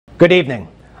Good evening.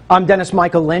 I'm Dennis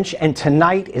Michael Lynch, and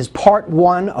tonight is part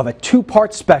one of a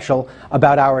two-part special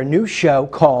about our new show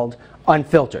called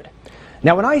Unfiltered.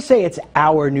 Now, when I say it's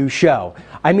our new show,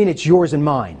 I mean it's yours and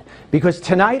mine, because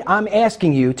tonight I'm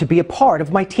asking you to be a part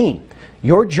of my team.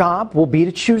 Your job will be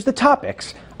to choose the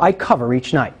topics I cover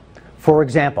each night. For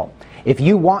example, if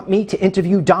you want me to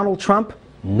interview Donald Trump,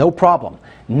 no problem.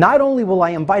 Not only will I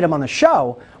invite him on the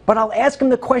show, but I'll ask him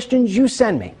the questions you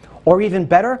send me. Or even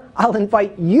better, I'll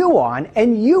invite you on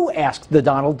and you ask the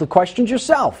Donald the questions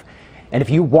yourself. And if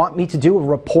you want me to do a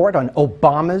report on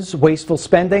Obama's wasteful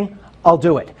spending, I'll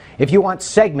do it. If you want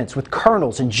segments with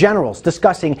colonels and generals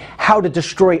discussing how to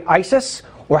destroy ISIS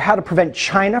or how to prevent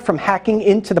China from hacking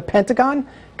into the Pentagon,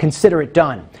 consider it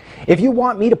done. If you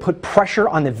want me to put pressure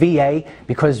on the VA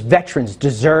because veterans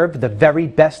deserve the very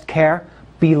best care,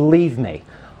 believe me,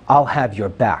 I'll have your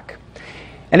back.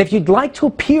 And if you'd like to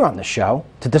appear on the show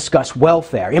to discuss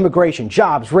welfare, immigration,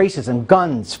 jobs, racism,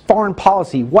 guns, foreign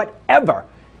policy, whatever,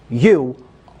 you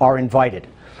are invited.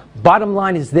 Bottom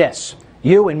line is this: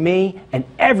 you and me and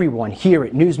everyone here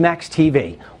at Newsmax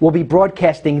TV will be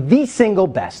broadcasting the single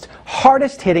best,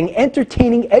 hardest-hitting,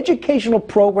 entertaining, educational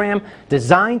program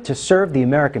designed to serve the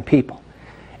American people.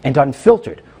 And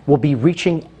Unfiltered will be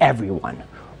reaching everyone.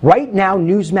 Right now,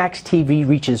 Newsmax TV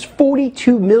reaches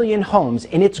 42 million homes,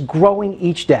 and it's growing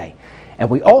each day. And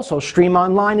we also stream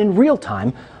online in real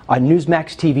time on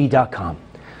NewsmaxTV.com.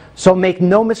 So make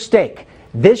no mistake,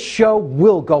 this show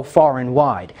will go far and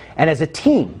wide. And as a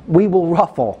team, we will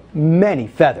ruffle many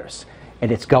feathers.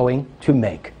 And it's going to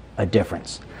make a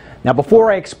difference. Now,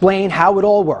 before I explain how it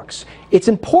all works, it's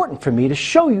important for me to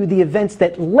show you the events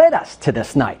that led us to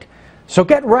this night. So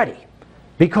get ready,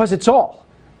 because it's all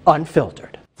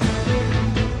unfiltered.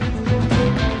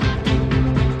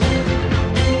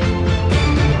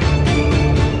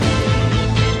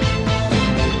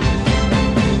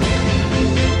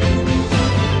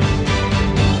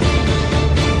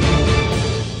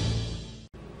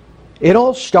 It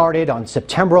all started on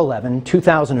September 11,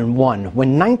 2001,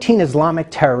 when 19 Islamic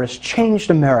terrorists changed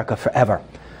America forever.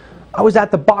 I was at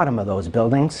the bottom of those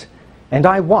buildings, and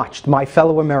I watched my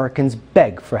fellow Americans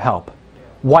beg for help.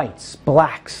 Whites,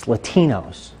 blacks,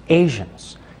 Latinos,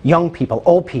 Asians, young people,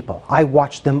 old people, I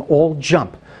watched them all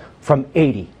jump from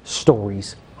 80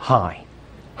 stories high.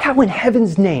 How in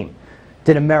heaven's name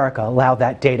did America allow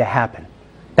that day to happen?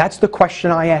 That's the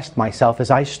question I asked myself as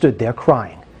I stood there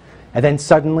crying. And then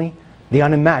suddenly, the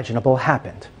unimaginable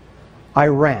happened. I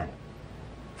ran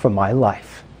for my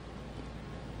life.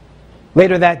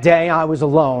 Later that day, I was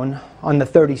alone on the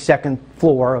 32nd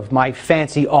floor of my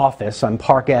fancy office on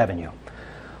Park Avenue.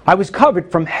 I was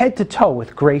covered from head to toe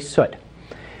with gray soot.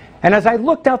 And as I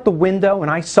looked out the window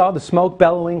and I saw the smoke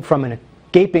bellowing from a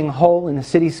gaping hole in the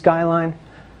city skyline,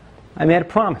 I made a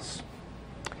promise.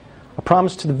 A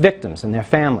promise to the victims and their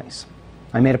families.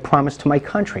 I made a promise to my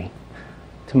country,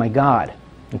 to my God,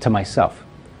 and to myself.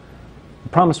 The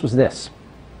promise was this,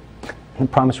 and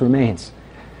the promise remains: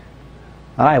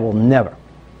 I will never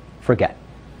forget.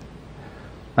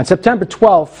 On September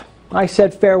 12th, I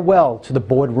said farewell to the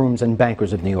boardrooms and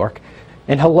bankers of New York,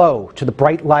 and hello to the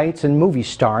bright lights and movie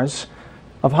stars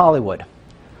of Hollywood.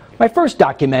 My first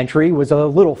documentary was a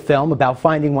little film about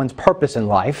finding one's purpose in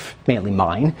life, mainly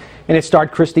mine, and it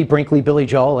starred Christy Brinkley, Billy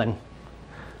Joel, and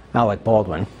Alec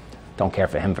Baldwin. Don't care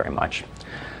for him very much.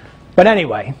 But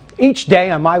anyway, each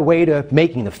day on my way to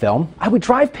making the film, I would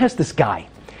drive past this guy.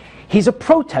 He's a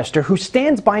protester who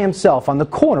stands by himself on the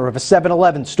corner of a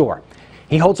 7-Eleven store.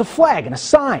 He holds a flag and a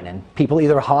sign, and people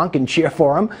either honk and cheer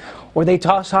for him, or they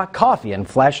toss hot coffee and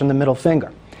flash him the middle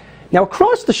finger. Now,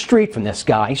 across the street from this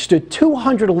guy stood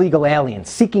 200 illegal aliens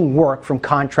seeking work from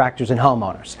contractors and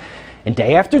homeowners. And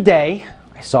day after day,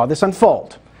 I saw this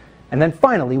unfold. And then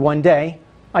finally, one day,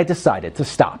 I decided to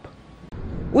stop.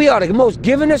 We are the most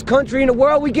givingest country in the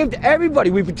world. We give to everybody.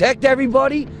 We protect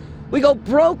everybody. We go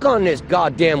broke on this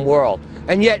goddamn world.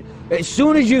 And yet, as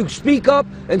soon as you speak up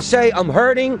and say, I'm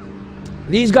hurting,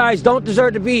 these guys don't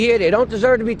deserve to be here, they don't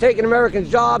deserve to be taking Americans'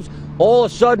 jobs, all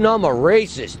of a sudden I'm a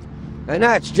racist. And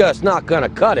that's just not gonna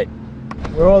cut it.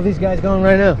 Where are all these guys going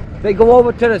right now? They go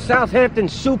over to the Southampton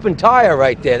Soup and Tire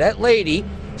right there. That lady,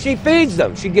 she feeds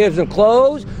them. She gives them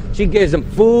clothes, she gives them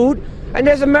food. And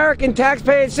there's American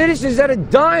taxpaying citizens that are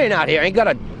dying out here. Ain't got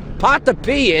a pot to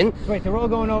pee in. Wait, they're all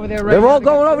going over there right now? They're all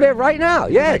going over there right now,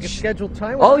 yeah. Like a scheduled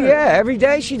time? Oh, yeah, every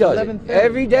day she does it. 11:30.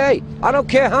 Every day. I don't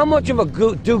care how much of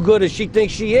a do-gooder she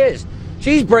thinks she is.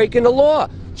 She's breaking the law.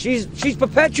 She's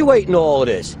perpetuating all of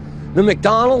this. The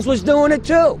McDonald's was doing it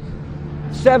too.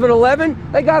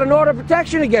 7-Eleven, they got an order of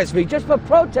protection against me just for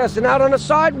protesting out on the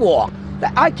sidewalk.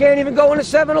 I can't even go in a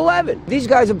 7-Eleven. These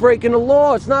guys are breaking the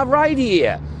law. It's not right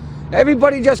here.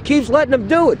 Everybody just keeps letting them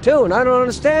do it, too, and I don't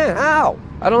understand how.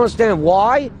 I don't understand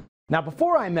why. Now,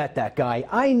 before I met that guy,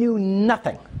 I knew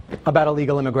nothing about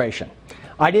illegal immigration.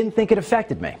 I didn't think it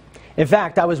affected me. In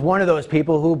fact, I was one of those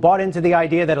people who bought into the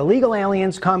idea that illegal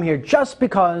aliens come here just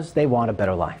because they want a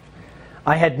better life.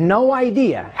 I had no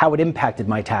idea how it impacted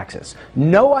my taxes.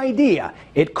 No idea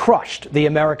it crushed the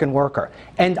American worker.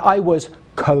 And I was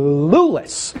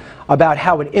clueless about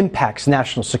how it impacts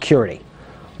national security.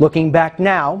 Looking back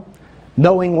now,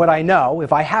 knowing what I know,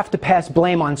 if I have to pass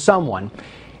blame on someone,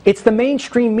 it's the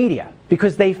mainstream media,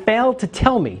 because they failed to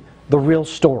tell me the real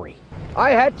story.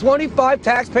 I had 25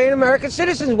 tax-paying American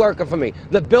citizens working for me.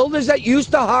 The builders that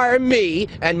used to hire me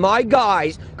and my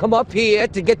guys come up here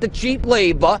to get the cheap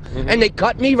labor, and they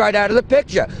cut me right out of the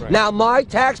picture. Right. Now my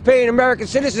tax-paying American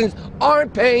citizens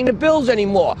aren't paying the bills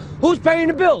anymore. Who's paying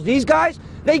the bills? These guys?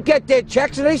 They get their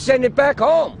checks and they send it back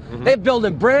home. They're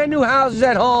building brand new houses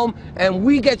at home, and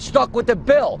we get stuck with the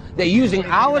bill. They're using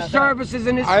our services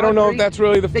in this country. I don't know if that's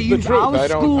really the truth. I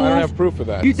don't have proof of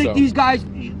that. You think these guys,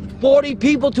 40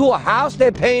 people to a house,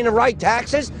 they're paying the right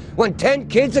taxes? When 10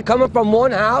 kids are coming from one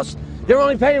house, they're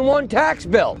only paying one tax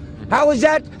bill. How is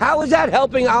that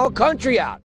helping our country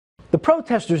out? The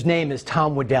protester's name is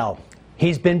Tom Waddell.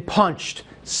 He's been punched,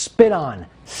 spit on,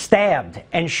 stabbed,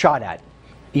 and shot at.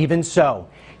 Even so,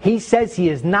 he says he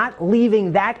is not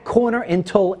leaving that corner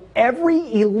until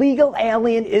every illegal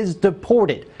alien is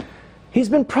deported. He's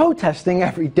been protesting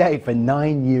every day for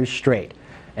 9 years straight.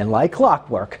 And like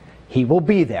clockwork, he will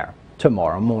be there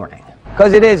tomorrow morning.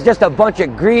 Because it is just a bunch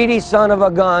of greedy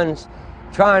son-of-a-guns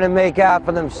trying to make out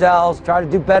for themselves, trying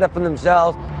to do better for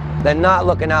themselves. They're not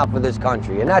looking out for this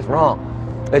country, and that's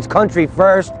wrong. It's country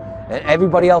first, and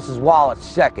everybody else's wallet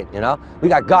second, you know? We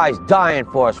got guys dying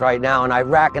for us right now in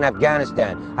Iraq and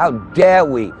Afghanistan. How dare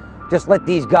we just let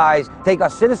these guys take our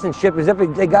citizenship as if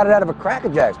they got it out of a Cracker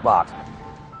Jacks box?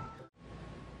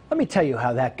 Let me tell you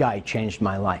how that guy changed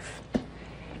my life.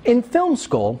 In film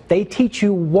school, they teach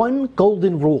you one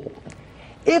golden rule.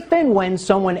 If and when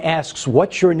someone asks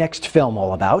what's your next film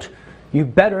all about, you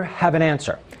better have an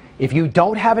answer. If you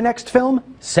don't have a next film,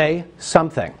 say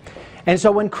something. And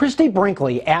so when Christy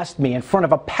Brinkley asked me in front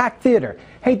of a packed theater,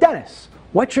 "Hey Dennis,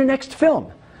 what's your next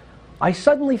film?" I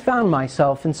suddenly found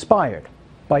myself inspired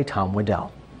by Tom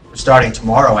Waddell. Starting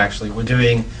tomorrow, actually, we're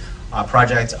doing a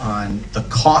project on the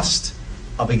cost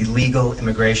of illegal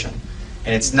immigration.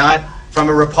 And it's not from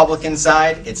a Republican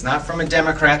side, it's not from a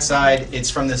Democrat side,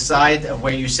 it's from the side of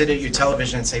where you sit at your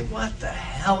television and say, what the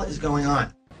hell is going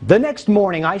on? The next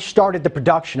morning, I started the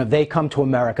production of They Come to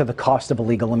America, The Cost of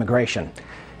Illegal Immigration.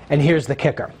 And here's the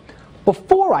kicker.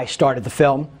 Before I started the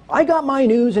film, I got my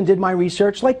news and did my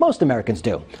research like most Americans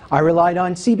do. I relied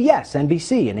on CBS,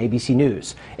 NBC, and ABC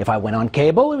News. If I went on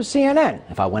cable, it was CNN.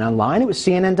 If I went online, it was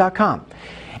CNN.com.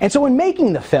 And so in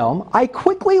making the film, I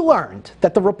quickly learned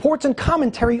that the reports and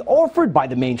commentary offered by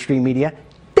the mainstream media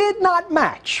did not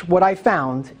match what I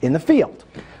found in the field.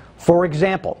 For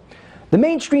example, the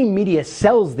mainstream media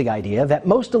sells the idea that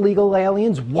most illegal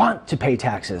aliens want to pay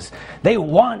taxes. They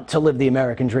want to live the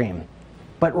American dream.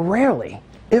 But rarely,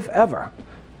 if ever,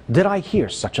 did I hear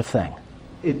such a thing.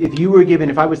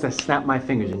 If I was to snap my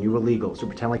fingers and you were legal, so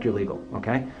pretend like you're legal,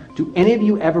 okay? Do any of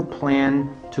you ever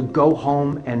plan to go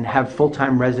home and have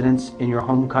full-time residence in your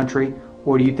home country,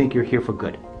 or do you think you're here for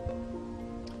good?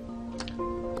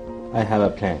 I have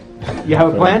a plan. You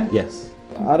have a plan? Yes.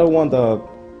 I don't want to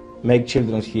make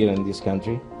children here in this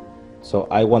country, so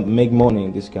I want to make money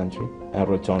in this country and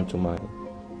return to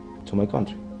my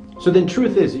country. So then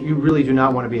truth is, you really do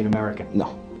not want to be an American?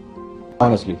 No.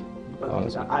 Honestly.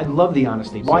 I love the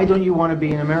honesty. Why don't you want to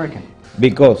be an American?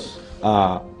 Because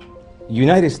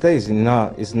United States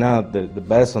is not the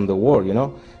best in the world, you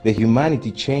know? The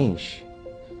humanity change.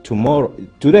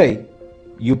 Today,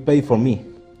 you pay for me.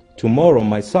 Tomorrow,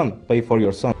 my son pay for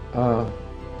your son.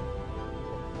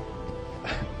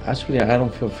 Actually, I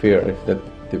don't feel fear if they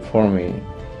deport me.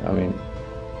 I mean,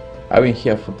 I've been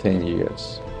here for 10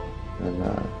 years. And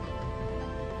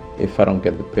if I don't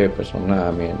get the papers or not,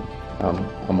 I mean,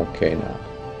 I'm okay now.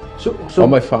 So all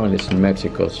my family is in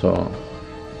Mexico, so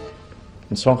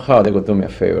and somehow they will do me a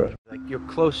favor. Like your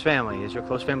close family, is your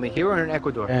close family here or in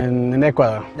Ecuador? In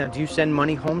Ecuador. Now, do you send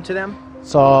money home to them?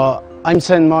 So I'm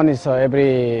sending money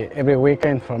every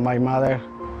weekend for my mother.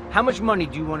 How much money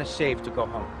do you want to save to go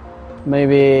home?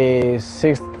 Maybe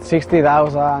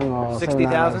 60,000 or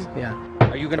 60,000? Yeah.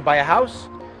 Are you going to buy a house?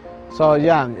 So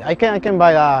yeah, I can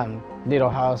buy a little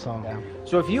house. Yeah.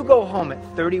 So if you go home at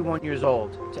 31 years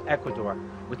old to Ecuador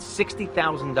with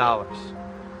 $60,000,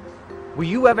 will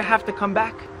you ever have to come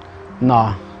back?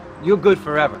 No. You're good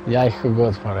forever. Yeah, I'm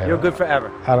good forever. You're good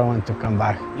forever. I don't want to come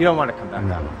back. You don't want to come back.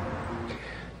 No.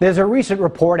 There's a recent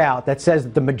report out that says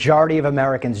that the majority of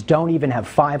Americans don't even have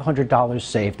 $500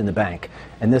 saved in the bank.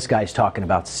 And this guy's talking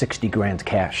about 60 grand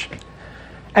cash.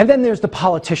 And then there's the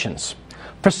politicians.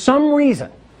 For some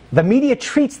reason, the media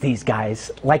treats these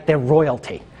guys like they're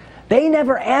royalty. They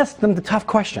never ask them the tough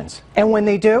questions. And when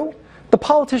they do, the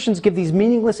politicians give these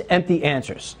meaningless, empty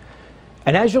answers.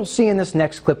 And as you'll see in this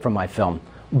next clip from my film,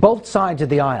 both sides of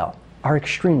the aisle are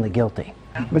extremely guilty.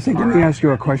 But see, let me ask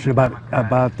you a question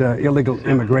about illegal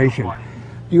immigration.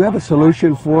 Do you have a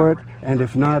solution for it? And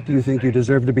if not, do you think you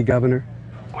deserve to be governor?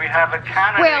 We have a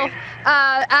candidate. Well,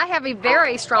 I have a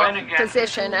very strong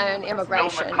position on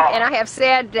immigration, and I have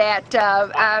said that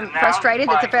I'm frustrated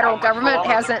that the federal government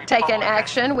hasn't taken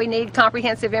action. We need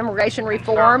comprehensive immigration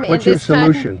reform. What's your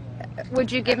solution?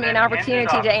 Would you give me an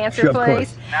opportunity to answer, sure,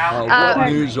 please? What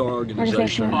news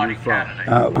organization are you from?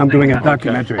 I'm doing a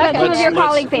documentary. Some of your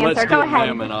colleagues answer. Go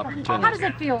ahead. How does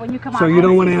it feel when you come So you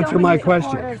don't want to answer my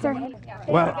question?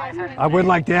 Well, I would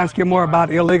like to ask you more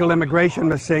about illegal immigration,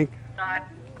 Ms. Sink.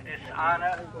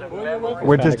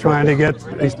 We're just trying to get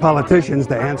these politicians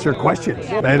to answer questions.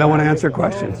 They don't want to answer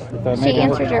questions. She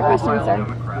answered your question,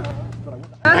 sir.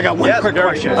 I got one quick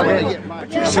question.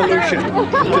 Solution to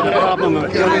the problem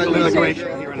of illegal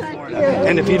immigration here in Florida.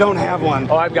 And if you don't have one...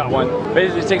 Oh, I've got one. But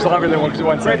it takes longer than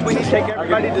one second. We take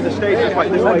everybody to the stage.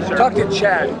 This way, sir. Talk to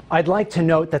Chad. I'd like to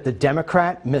note that the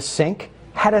Democrat, Ms. Sink,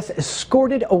 had us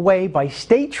escorted away by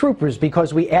state troopers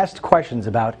because we asked questions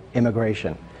about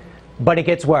immigration. But it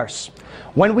gets worse.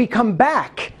 When we come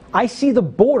back, I see the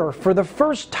border for the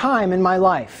first time in my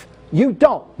life. You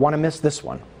don't want to miss this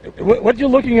one. What you're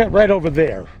looking at right over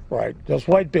there, right, those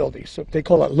white buildings, they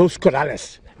call it Los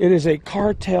Corrales. It is a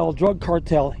cartel, drug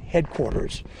cartel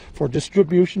headquarters for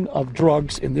distribution of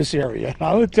drugs in this area. And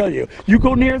I will tell you, you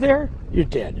go near there, you're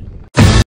dead.